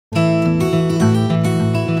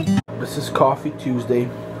This is Coffee Tuesday.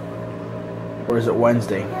 Or is it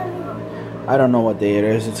Wednesday? I don't know what day it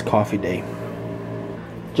is. It's coffee day.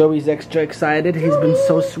 Joey's extra excited. He's been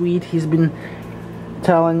so sweet. He's been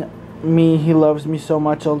telling me he loves me so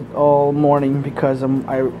much all morning because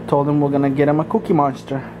I told him we're gonna get him a Cookie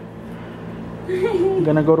Monster. I'm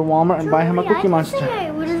gonna go to Walmart and buy him a Cookie Monster.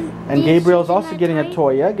 And Gabriel's also getting a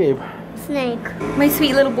toy. Yeah, Gabe? Snake. My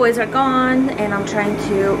sweet little boys are gone and I'm trying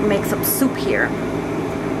to make some soup here.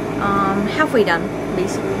 Halfway done,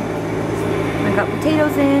 basically. I got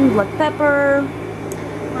potatoes in, black pepper,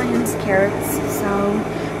 onions, carrots. So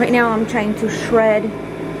right now I'm trying to shred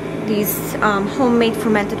these homemade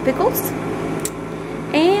fermented pickles.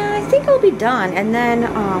 And I think I'll be done. And then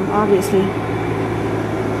obviously,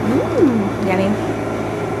 yummy.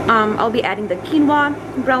 I'll be adding the quinoa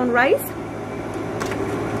brown rice.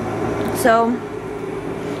 So,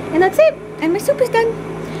 and that's it. And my soup is done.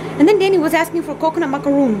 And then Danny was asking for coconut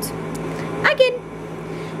macaroons. Again,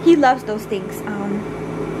 he loves those things.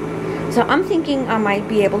 So I'm thinking I might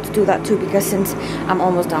be able to do that too because since I'm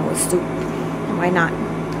almost done with soup, why not?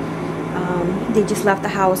 They just left the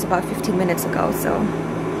house about 15 minutes ago, so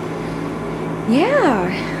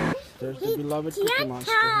yeah. There's the beloved Cookie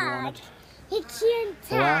Monster. The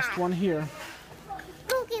last one here.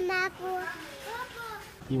 Cookie Monster.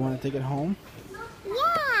 You want to take it home?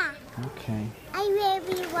 Yeah. Okay. I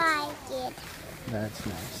really like it. That's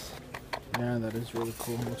nice. Yeah, that is really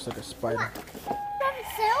cool. Looks like a spider. Wow!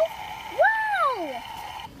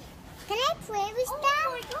 Can I play with that?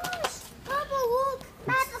 Oh my gosh! Papa, look!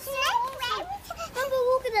 Papa, can I play with that? Papa,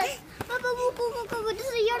 look at this! Papa, look! This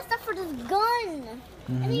is your stuff for this gun!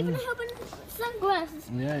 And even helping sunglasses.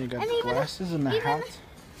 Yeah, you got the glasses and the hat.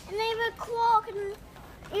 And they have a clock and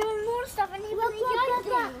even more stuff. And even the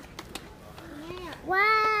gun. Yeah.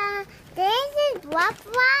 Wow! This is what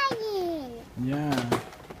flying! Yeah.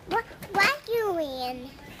 What vacuuming?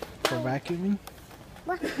 For vacuuming?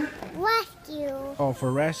 Rescue. Oh,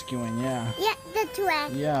 for rescuing, yeah. Yeah, that's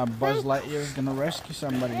right. Yeah, Buzz Lightyear is gonna rescue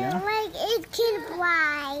somebody, yeah? Like it can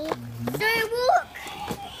fly. They look.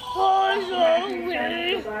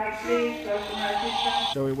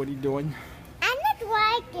 Joey, what are you doing? I don't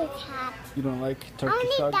like this hat. You don't like turkey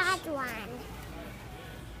Only thugs? that one.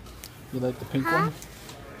 You like the pink one?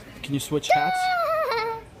 Can you switch hats?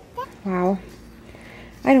 Wow.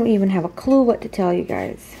 I don't even have a clue what to tell you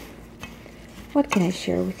guys. What can I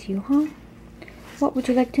share with you, huh? What would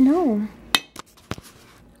you like to know?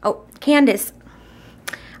 Oh, Candace.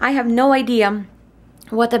 I have no idea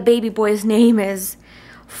what the baby boy's name is.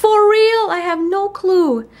 For real, I have no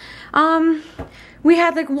clue. We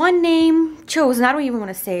had like one name chosen. I don't even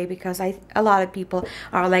want to say because a lot of people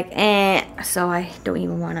are like, eh. So I don't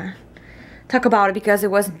even want to talk about it because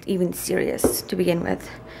it wasn't even serious to begin with.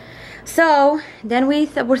 So then we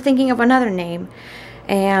were thinking of another name,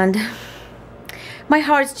 and my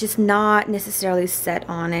heart's just not necessarily set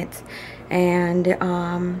on it. And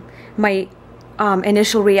my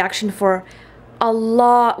initial reaction for a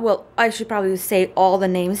lot, well, I should probably say all the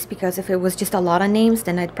names, because if it was just a lot of names,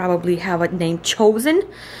 then I'd probably have a name chosen.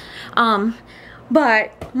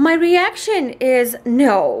 But my reaction is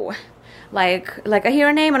no. Like I hear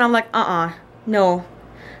a name and I'm like, no,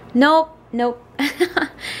 nope, nope.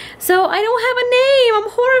 So I don't have a name. I'm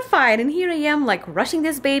horrified. And here I am like rushing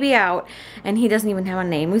this baby out and he doesn't even have a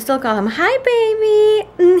name. We still call him, hi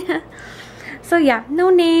baby. So yeah,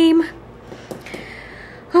 no name.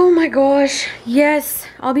 Oh my gosh. Yes,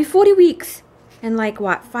 I'll be 40 weeks in like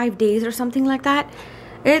what, 5 days or something like that.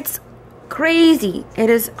 It's crazy.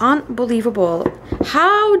 It is unbelievable.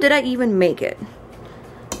 How did I even make it?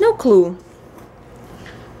 No clue.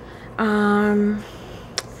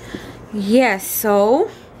 Yes,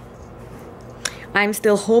 so I'm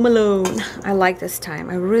still home alone. I like this time.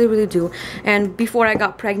 I really, really do. And before I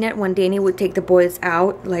got pregnant, when Danny would take the boys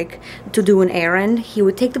out, like, to do an errand, he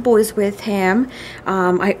would take the boys with him.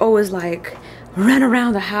 I always, like, ran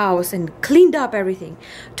around the house and cleaned up everything.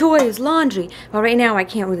 Toys, laundry. But right now, I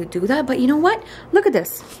can't really do that. But you know what? Look at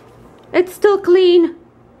this. It's still clean.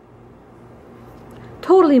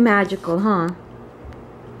 Totally magical, huh?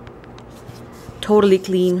 Totally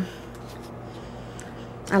clean.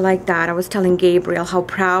 I like that. I was telling Gabriel how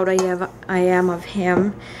proud I am of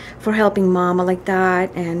him for helping Mama like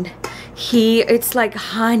that, and it's like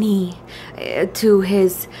honey to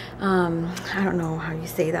his I don't know how you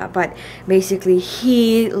say that, but basically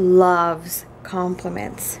he loves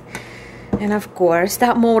compliments, and of course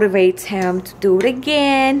that motivates him to do it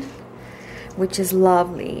again, which is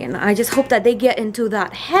lovely. And I just hope that they get into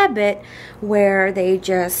that habit where they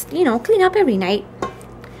just, you know, clean up every night.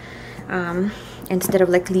 instead of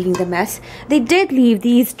like leaving the mess. They did leave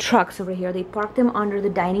these trucks over here. They parked them under the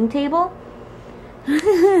dining table.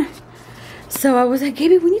 So I was like,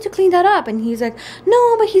 Gaby, we need to clean that up. And he's like,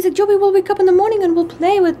 no, but he's like, Joby, we'll wake up in the morning and we'll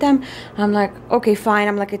play with them. I'm like, okay, fine.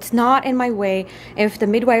 I'm like, it's not in my way. If the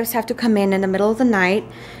midwives have to come in the middle of the night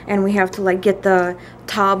and we have to like get the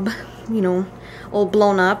tub, you know, all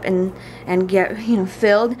blown up and get, you know,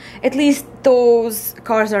 filled, at least those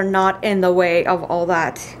cars are not in the way of all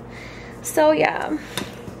that. So yeah,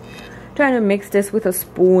 trying to mix this with a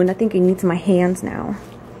spoon. I think it needs my hands now.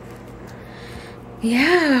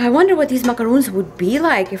 Yeah, I wonder what these macaroons would be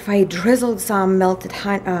like if I drizzled some melted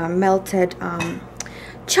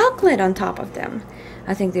chocolate on top of them.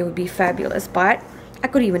 I think they would be fabulous, but I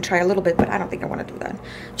could even try a little bit, but I don't think I want to do that.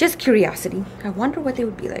 Just curiosity. I wonder what they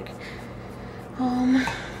would be like.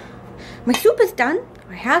 My soup is done.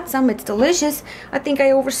 I had some. It's delicious. I think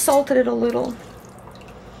I oversalted it a little.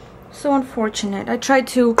 So unfortunate. I tried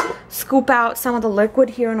to scoop out some of the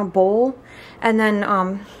liquid here in a bowl and then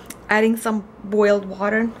adding some boiled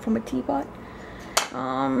water from a teapot.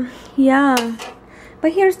 Yeah.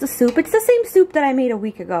 But here's the soup. It's the same soup that I made a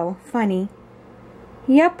week ago. Funny.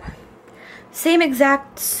 Yep. Same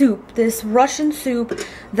exact soup. This Russian soup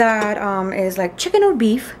that is like chicken or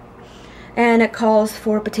beef. And it calls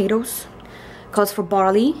for potatoes. It calls for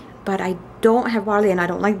barley. But I don't have barley and I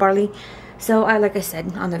don't like barley. So like I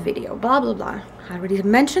said on the video. Blah, blah, blah. I already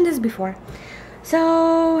mentioned this before.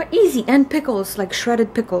 So easy. And pickles, like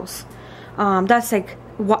shredded pickles. That's like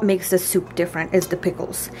what makes the soup different, is the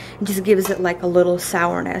pickles. It just gives it like a little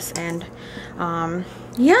sourness. And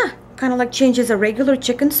yeah, kind of like changes a regular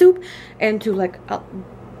chicken soup into like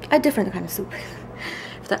a different kind of soup.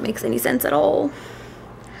 If that makes any sense at all.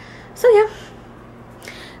 So yeah,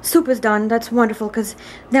 soup is done. That's wonderful because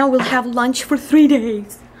now we'll have lunch for 3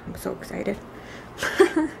 days. I'm so excited.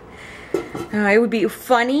 It would be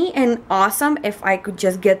funny and awesome if I could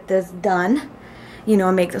just get this done. You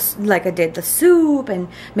know, make this like I did the soup and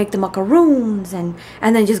make the macaroons and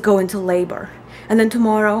then just go into labor. And then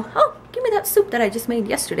tomorrow, oh, give me that soup that I just made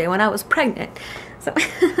yesterday when I was pregnant. So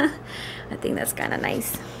I think that's kind of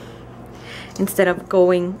nice. Instead of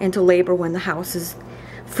going into labor when the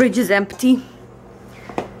fridge is empty.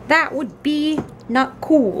 That would be not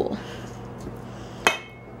cool.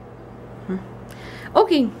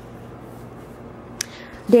 Okay.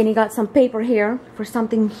 Danny got some paper here for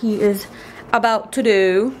something he is about to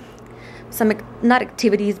do. Some, not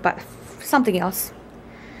activities, but something else.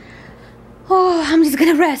 Oh, I'm just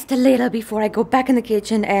gonna rest a little before I go back in the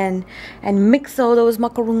kitchen and mix all those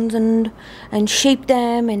macaroons and shape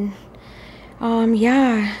them and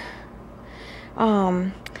yeah.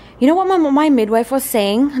 You know what my midwife was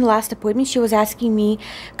saying in the last appointment? She was asking me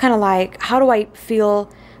kind of like, how do I feel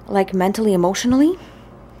like mentally, emotionally?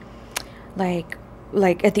 Like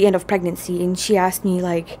at the end of pregnancy. And she asked me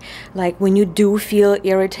like when you do feel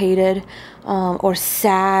irritated or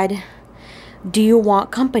sad, do you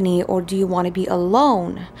want company or do you want to be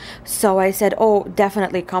alone? So I said, oh,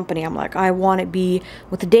 definitely company. I'm like, I want to be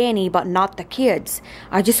with Danny, but not the kids.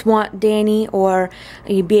 I just want Danny or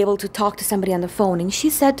be able to talk to somebody on the phone. And she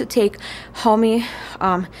said to take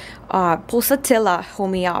pulsatilla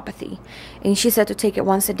homeopathy. And she said to take it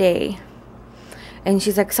once a day. And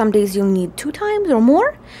she's like, some days you'll need 2 times or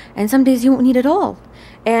more, and some days you won't need it all.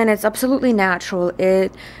 And it's absolutely natural.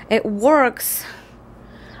 It works.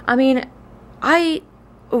 I mean, I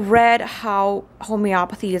read how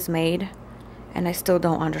homeopathy is made, and I still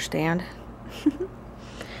don't understand.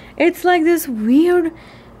 It's like this weird,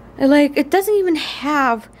 like, it doesn't even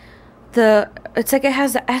have it's like it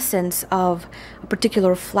has the essence of a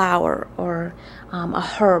particular flower or a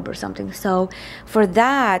herb or something. So for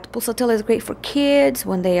that, pulsatilla is great for kids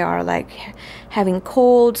when they are like having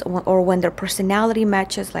colds or when their personality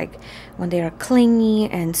matches, like when they are clingy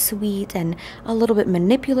and sweet and a little bit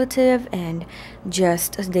manipulative and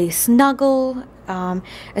just they snuggle,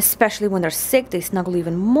 especially when they're sick, they snuggle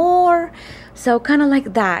even more. So kind of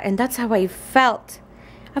like that. And that's how I felt.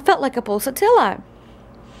 I felt like a pulsatilla.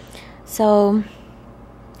 So,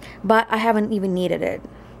 but I haven't even needed it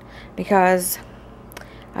because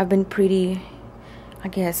I've been pretty, I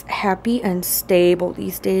guess, happy and stable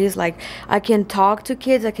these days. Like, I can talk to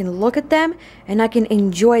kids, I can look at them, and I can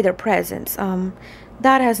enjoy their presence.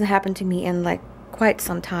 That hasn't happened to me in like quite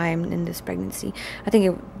some time in this pregnancy. I think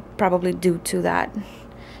it probably due to that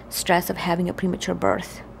stress of having a premature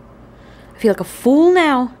birth. I feel like a fool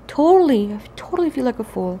now. I totally feel like a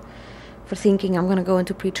fool for thinking I'm gonna go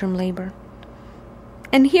into preterm labor.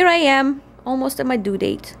 And here I am, almost at my due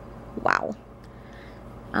date. Wow.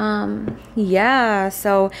 Yeah,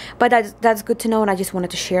 so but that's good to know, and I just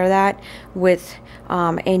wanted to share that with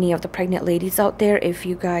any of the pregnant ladies out there. If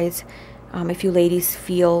you guys if you ladies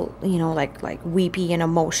feel, you know, like weepy and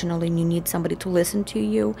emotional and you need somebody to listen to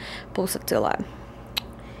you, pulsatilla.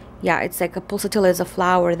 Yeah, it's like a pulsatilla is a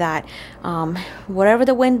flower that wherever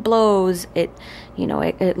the wind blows, it, you know,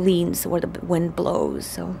 it leans where the wind blows.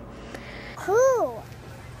 So Cool.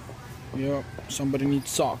 Yep, somebody needs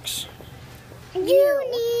socks.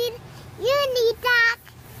 You need that.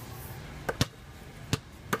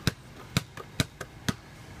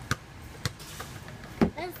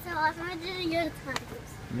 That's so awesome. I did it your times.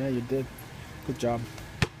 Yeah, you did. Good job.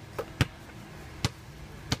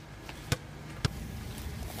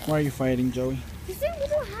 Why are you fighting, Joey? You said we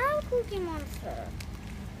don't have a Cookie Monster.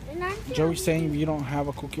 And I'm Joey's saying you don't have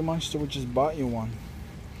a Cookie Monster. We just bought you one.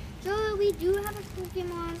 Joey, we do have a Cookie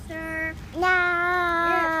Monster. No.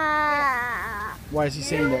 Yeah. Why is he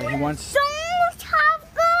saying that? He wants... Don't have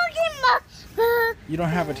Cookie Monster. You don't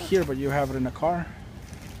have it here, but you have it in the car.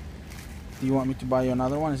 Do you want me to buy you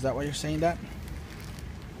another one? Is that why you're saying that?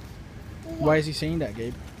 Yeah. Why is he saying that,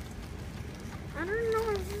 Gabe? I don't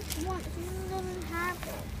know. He doesn't have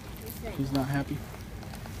it. He's not happy.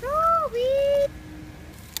 Joey.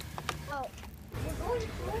 Oh.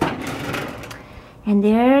 and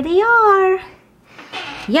there they are.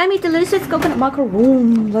 Yummy, delicious coconut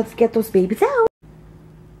macaroon. Let's get those babies out.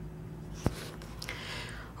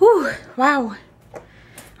 Whew, wow.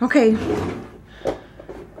 Okay.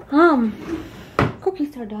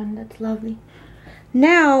 Cookies are done. That's lovely.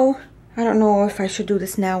 Now, I don't know if I should do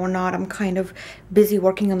this now or not. I'm kind of busy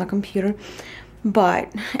working on the computer.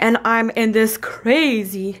 And I'm in this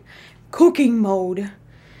crazy cooking mode.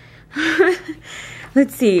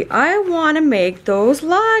 Let's see. I want to make those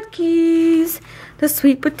latkes. The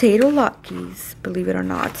sweet potato latkes, believe it or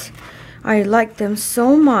not. I like them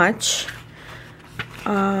so much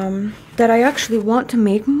that I actually want to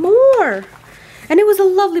make more. And it was a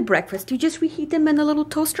lovely breakfast. You just reheat them in a little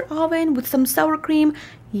toaster oven with some sour cream.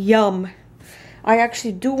 Yum. I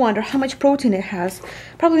actually do wonder how much protein it has.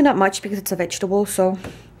 Probably not much because it's a vegetable, so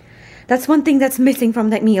that's one thing that's missing from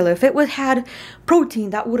that meal. If it had protein,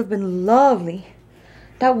 that would have been lovely.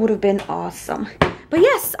 That would have been awesome. But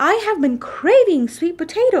yes, I have been craving sweet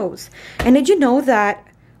potatoes. And did you know that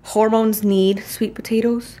hormones need sweet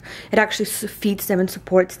potatoes? It actually feeds them and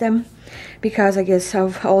supports them because I guess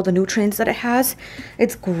of all the nutrients that it has.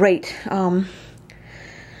 It's great. Oh,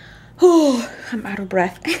 I'm out of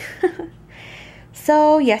breath.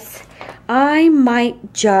 So yes, I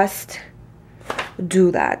might just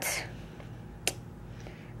do that.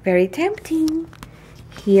 Very tempting.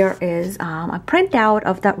 Here is a printout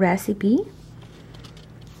of that recipe.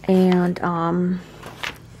 And I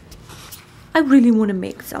really want to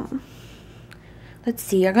make some. Let's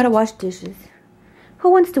see, I gotta wash dishes. Who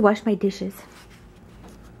wants to wash my dishes?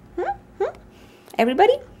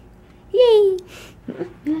 Everybody? Yay!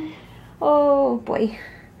 Oh boy.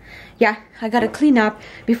 Yeah, I gotta clean up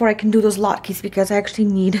before I can do those latkes because I actually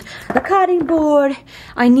need the cutting board.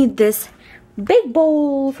 I need this big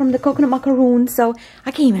bowl from the coconut macaroon, so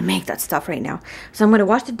I can't even make that stuff right now. So I'm gonna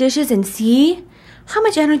wash the dishes and see how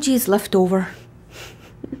much energy is left over.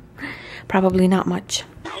 Probably not much.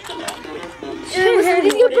 I think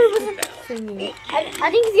he's gonna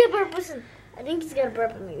burp. I think he's gonna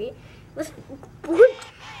burp maybe.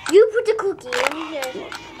 You put the cookie in here.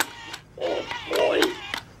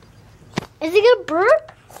 Is he gonna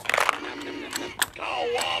burp?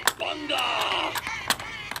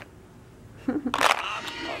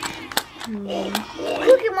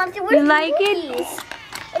 Cookie Monster, where's You like cookies? it?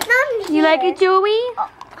 It's not in You here. like it, Joey?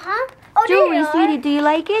 Huh? Oh, Joey, sweetie, do you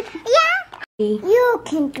like it? Yeah. You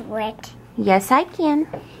can do it. Yes, I can.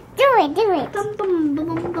 Do it, do it. Bum, bum,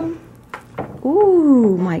 bum, bum, bum.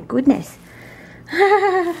 Ooh, my goodness.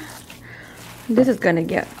 This is gonna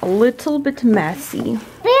get a little bit messy.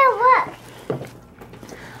 Bill, look.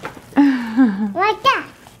 Like that.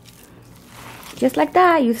 Just like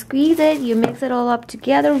that, you squeeze it, you mix it all up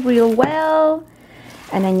together real well,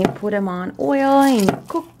 and then you put them on oil and you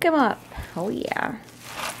cook them up. Oh yeah.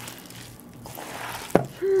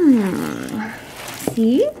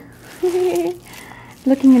 See?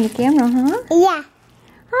 Looking in the camera, huh? Yeah.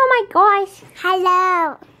 Oh my gosh.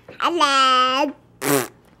 Hello. Hello.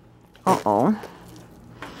 Uh-oh.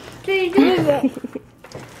 You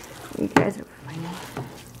guys are funny.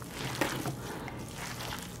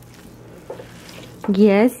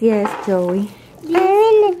 Yes, yes, Joey.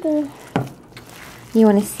 You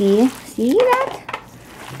want to see? See that?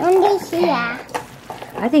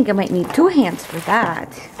 I think I might need 2 hands for that.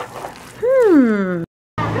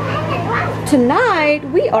 Tonight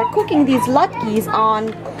we are cooking these latkes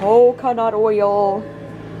on coconut oil.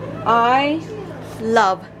 I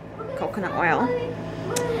love coconut oil,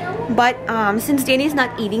 but since Danny's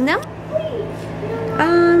not eating them,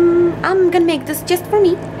 I'm gonna make this just for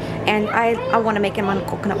me, and I want to make them on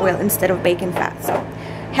coconut oil instead of bacon fat, so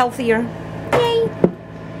healthier. Yay!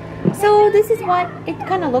 So this is what it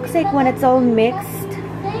kind of looks like when it's all mixed,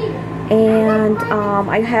 and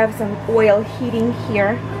I have some oil heating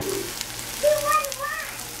here.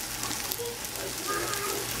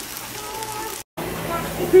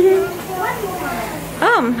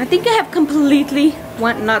 I think I have completely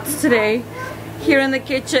went nuts today here in the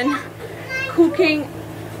kitchen cooking.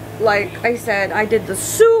 Like I said, I did the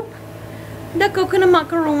soup, the coconut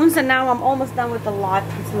macaroons, and now I'm almost done with the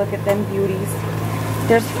latkes. Look at them beauties.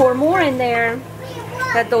 There's 4 more in there.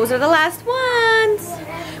 Those are the last ones.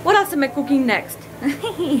 What else am I cooking next?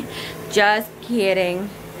 Just kidding.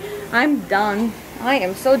 I'm done. I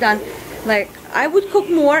am so done. Like, I would cook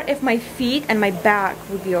more if my feet and my back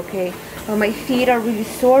would be okay. But my feet are really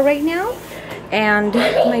sore right now, and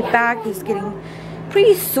my back is getting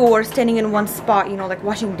pretty sore standing in one spot, you know, like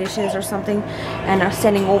washing dishes or something, and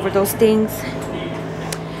standing over those things.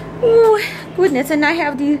 Oh goodness. And I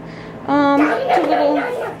have the 2 little,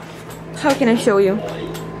 how can I show you?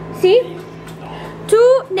 See?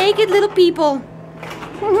 2 naked little people.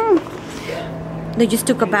 They just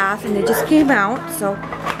took a bath and they just came out, so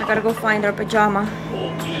I gotta go find their pajama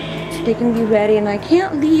so they can be ready, and I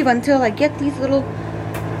can't leave until I get these little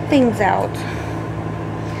things out.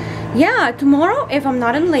 Yeah, tomorrow, if I'm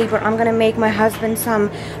not in labor, I'm gonna make my husband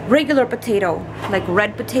some regular potato, like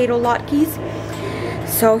red potato latkes,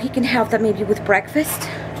 so he can have that maybe with breakfast.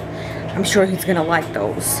 I'm sure he's gonna like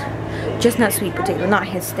those. Just not sweet potato, not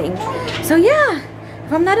his thing. So yeah,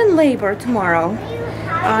 if I'm not in labor tomorrow,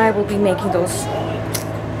 I will be making those.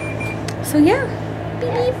 So yeah,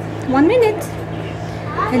 beep beep, 1 minute.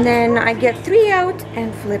 And then I get 3 out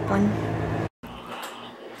and flip one.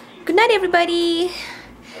 Good night, everybody.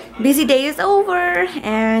 Busy day is over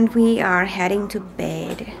and we are heading to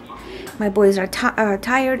bed. My boys are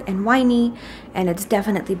tired and whiny, and it's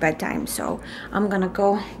definitely bedtime, so I'm gonna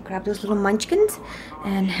go grab those little munchkins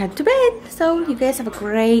and head to bed. So you guys have a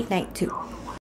great night too.